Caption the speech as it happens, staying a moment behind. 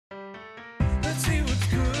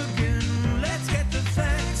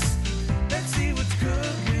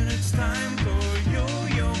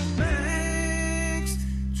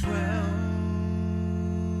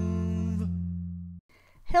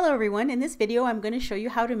Hello everyone, in this video I'm going to show you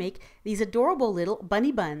how to make these adorable little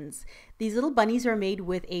bunny buns. These little bunnies are made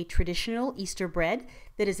with a traditional Easter bread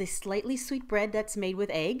that is a slightly sweet bread that's made with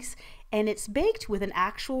eggs, and it's baked with an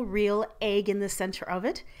actual real egg in the center of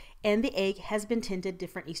it, and the egg has been tinted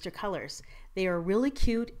different Easter colors. They are really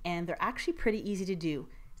cute and they're actually pretty easy to do.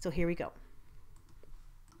 So here we go.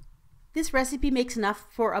 This recipe makes enough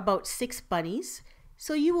for about 6 bunnies.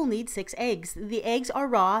 So you will need 6 eggs. The eggs are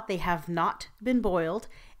raw, they have not been boiled,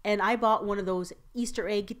 and I bought one of those Easter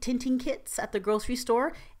egg tinting kits at the grocery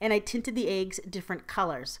store, and I tinted the eggs different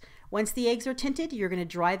colors. Once the eggs are tinted, you're going to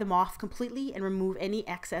dry them off completely and remove any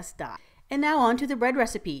excess dye. And now on to the bread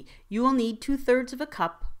recipe. You will need 2/3 of a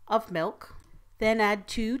cup of milk, then add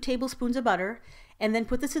 2 tablespoons of butter, and then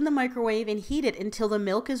put this in the microwave and heat it until the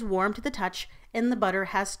milk is warm to the touch and the butter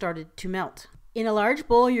has started to melt. In a large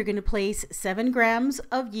bowl, you're going to place 7 grams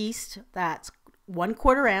of yeast, that's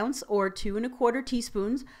 1/4 ounce or 2 1/4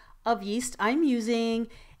 teaspoons of yeast. I'm using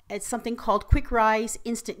something called quick rise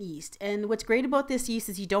instant yeast. And what's great about this yeast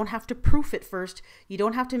is you don't have to proof it first. You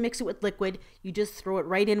don't have to mix it with liquid. You just throw it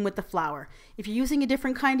right in with the flour. If you're using a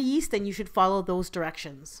different kind of yeast, then you should follow those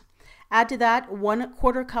directions. Add to that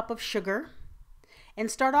 1/4 cup of sugar and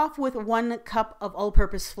start off with 1 cup of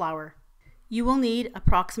all-purpose flour. You will need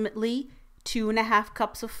approximately 2 1/2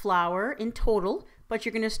 cups of flour in total, but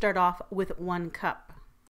you're going to start off with 1 cup.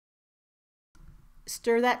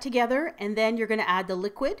 Stir that together, and then you're going to add the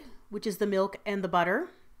liquid, which is the milk and the butter.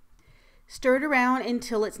 Stir it around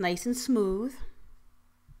until it's nice and smooth,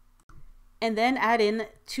 and then add in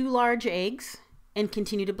 2 large eggs and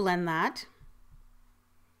continue to blend that.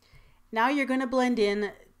 Now you're going to blend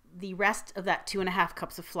in the rest of that 2 1/2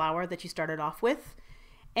 cups of flour that you started off with,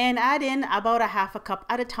 and add in about 1/2 cup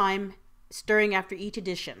at a time, stirring after each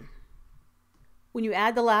addition. When you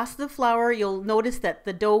add the last of the flour, you'll notice that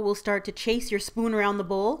the dough will start to chase your spoon around the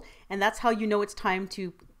bowl, and that's how you know it's time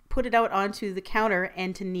to put it out onto the counter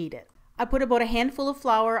and to knead it. I put about a handful of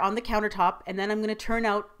flour on the countertop, and then I'm going to turn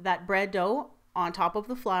out that bread dough on top of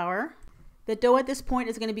the flour. The dough at this point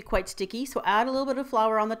is going to be quite sticky, so add a little bit of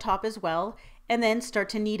flour on the top as well, and then start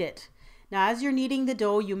to knead it. Now, as you're kneading the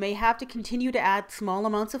dough, you may have to continue to add small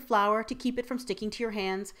amounts of flour to keep it from sticking to your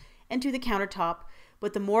hands and to the countertop,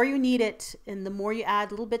 but the more you knead it and the more you add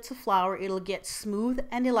little bits of flour, it'll get smooth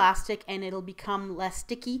and elastic, and it'll become less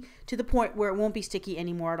sticky to the point where it won't be sticky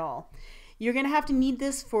anymore at all. You're going to have to knead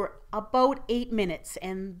this for about 8 minutes,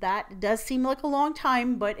 and that does seem like a long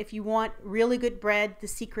time, but if you want really good bread, the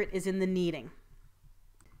secret is in the kneading.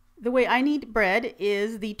 The way I knead bread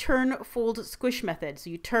is the turn, fold, squish method. So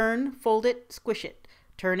you turn, fold it, squish it,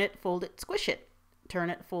 turn it, fold it, squish it, turn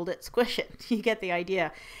it, fold it, squish it. You get the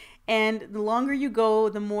idea. And the longer you go,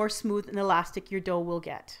 the more smooth and elastic your dough will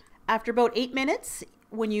get. After about 8 minutes,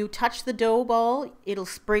 when you touch the dough ball, it'll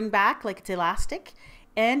spring back like it's elastic,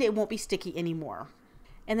 and it won't be sticky anymore.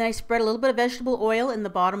 And then I spread a little bit of vegetable oil in the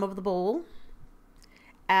bottom of the bowl.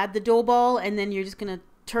 Add the dough ball, and then you're just going to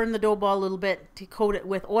turn the dough ball a little bit to coat it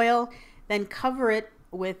with oil. Then cover it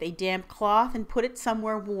with a damp cloth and put it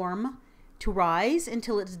somewhere warm to rise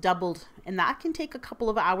until it's doubled, and that can take a couple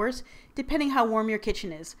of hours depending how warm your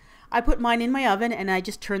kitchen is. I put mine in my oven, and I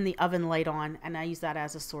just turn the oven light on, and I use that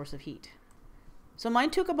as a source of heat. So mine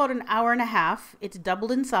took about 1.5 hours. It's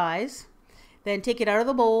doubled in size. Then take it out of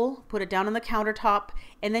the bowl, put it down on the countertop,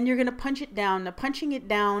 and then you're going to punch it down. Now, punching it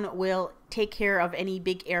down will take care of any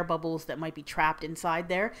big air bubbles that might be trapped inside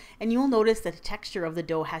there, and you'll notice that the texture of the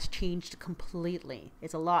dough has changed completely.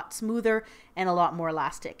 It's a lot smoother and a lot more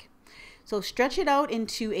elastic. So stretch it out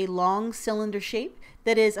into a long cylinder shape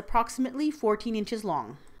that is approximately 14 inches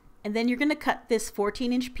long. And then you're going to cut this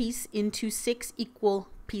 14-inch piece into 6 equal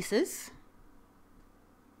pieces.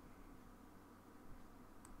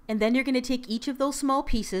 And then you're going to take each of those small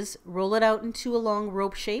pieces, roll it out into a long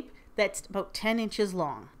rope shape that's about 10 inches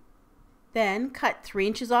long. Then cut 3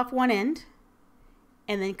 inches off one end,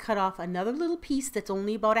 and then cut off another little piece that's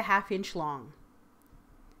only about 1/2 inch long.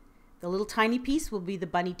 The little tiny piece will be the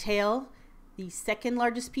bunny tail. The second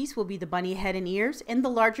largest piece will be the bunny head and ears, and the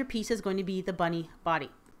larger piece is going to be the bunny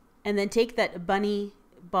body. And then take that bunny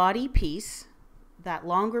body piece, that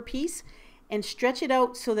longer piece, and stretch it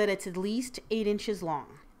out so that it's at least 8 inches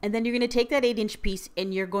long. And then you're going to take that 8-inch piece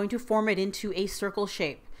and you're going to form it into a circle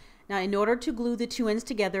shape. Now, in order to glue the 2 ends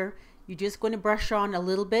together, you're just going to brush on a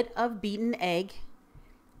little bit of beaten egg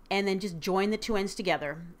and then just join the 2 ends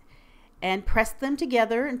together and press them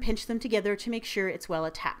together and pinch them together to make sure it's well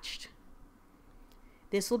attached.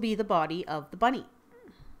 This will be the body of the bunny.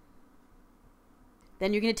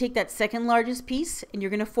 Then you're going to take that second largest piece and you're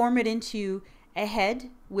going to form it into a head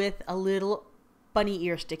with a little bunny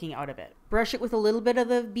ear sticking out of it. Brush it with a little bit of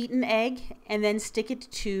the beaten egg and then stick it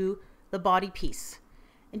to the body piece.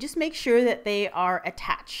 And just make sure that they are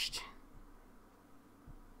attached.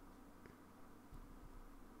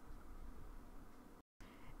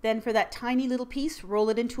 Then for that tiny little piece, roll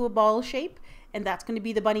it into a ball shape, and that's going to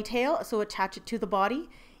be the bunny tail, so attach it to the body.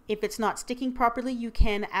 If it's not sticking properly, you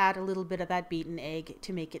can add a little bit of that beaten egg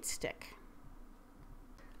to make it stick.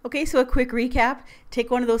 Okay, so a quick recap. Take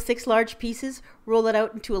one of those 6 large pieces, roll it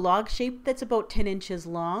out into a log shape that's about 10 inches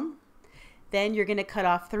long. Then you're going to cut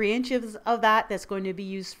off 3 inches of that. That's going to be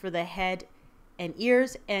used for the head and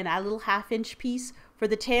ears, and a little 1/2 inch piece for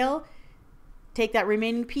the tail. Take that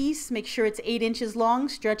remaining piece, make sure it's 8 inches long,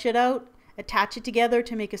 stretch it out, attach it together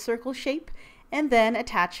to make a circle shape, and then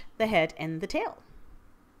attach the head and the tail.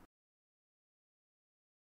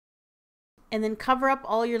 And then cover up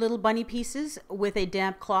all your little bunny pieces with a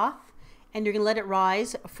damp cloth, and you're going to let it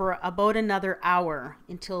rise for about another hour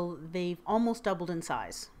until they've almost doubled in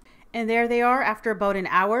size. And there they are after about an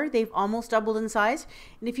hour. They've almost doubled in size.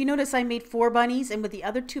 And if you notice, I made 4 bunnies, and with the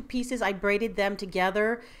other 2 pieces, I braided them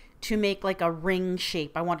together to make like a ring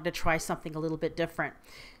shape. I wanted to try something a little bit different.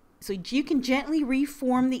 So you can gently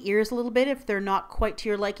reform the ears a little bit if they're not quite to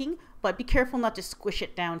your liking, but be careful not to squish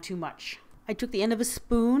it down too much. I took the end of a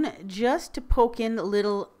spoon just to poke in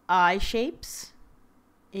little eye shapes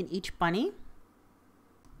in each bunny.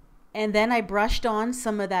 And then I brushed on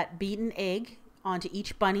some of that beaten egg onto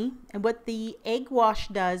each bunny. And what the egg wash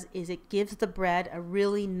does is it gives the bread a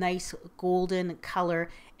really nice golden color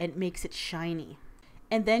and makes it shiny.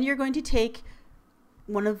 And then you're going to take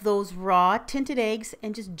one of those raw tinted eggs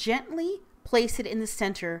and just gently place it in the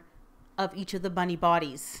center of each of the bunny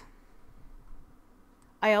bodies.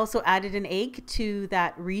 I also added an egg to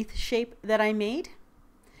that wreath shape that I made.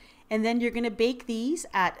 And then you're going to bake these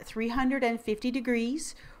at 350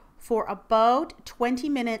 degrees for about 20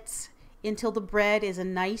 minutes until the bread is a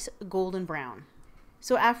nice golden brown.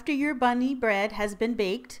 So after your bunny bread has been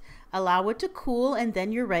baked, allow it to cool, and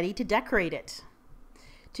then you're ready to decorate it.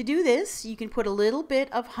 To do this, you can put a little bit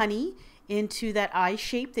of honey into that eye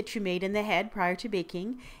shape that you made in the head prior to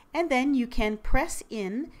baking, and then you can press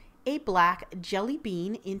in a black jelly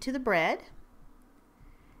bean into the bread,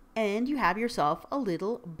 and you have yourself a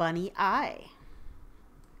little bunny eye.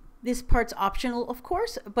 This part's optional, of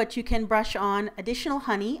course, but you can brush on additional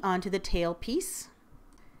honey onto the tail piece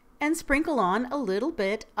and sprinkle on a little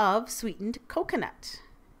bit of sweetened coconut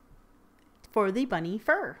for the bunny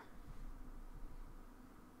fur.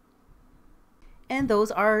 And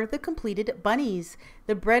those are the completed bunnies.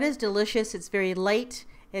 The bread is delicious. It's very light.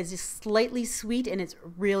 It's just slightly sweet, and it's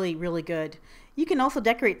really, really good. You can also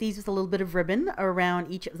decorate these with a little bit of ribbon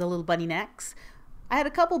around each of the little bunny necks. I had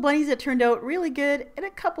a couple bunnies that turned out really good and a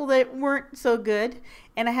couple that weren't so good.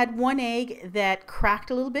 And I had one egg that cracked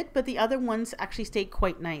a little bit, but the other ones actually stayed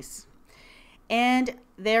quite nice. And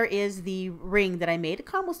there is the ring that I made.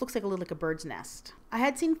 It almost looks like a bird's nest. I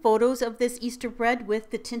had seen photos of this Easter bread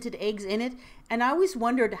with the tinted eggs in it, and I always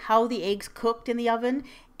wondered how the eggs cooked in the oven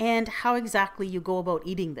and how exactly you go about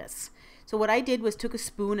eating this. So what I did was took a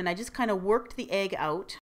spoon and I just kind of worked the egg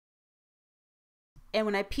out. And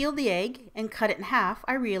when I peeled the egg and cut it in half,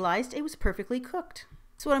 I realized it was perfectly cooked.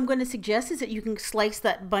 So what I'm going to suggest is that you can slice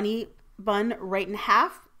that bunny bun right in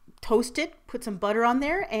half, toast it, put some butter on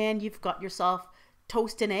there, and you've got yourself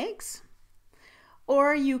toast and eggs.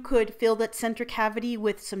 Or you could fill that center cavity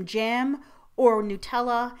with some jam or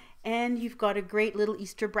Nutella, and you've got a great little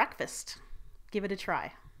Easter breakfast. Give it a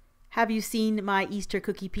try. Have you seen my Easter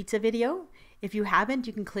cookie pizza video? If you haven't,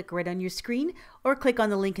 you can click right on your screen or click on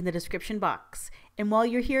the link in the description box. And while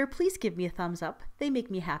you're here, please give me a thumbs up. They make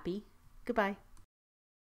me happy. Goodbye.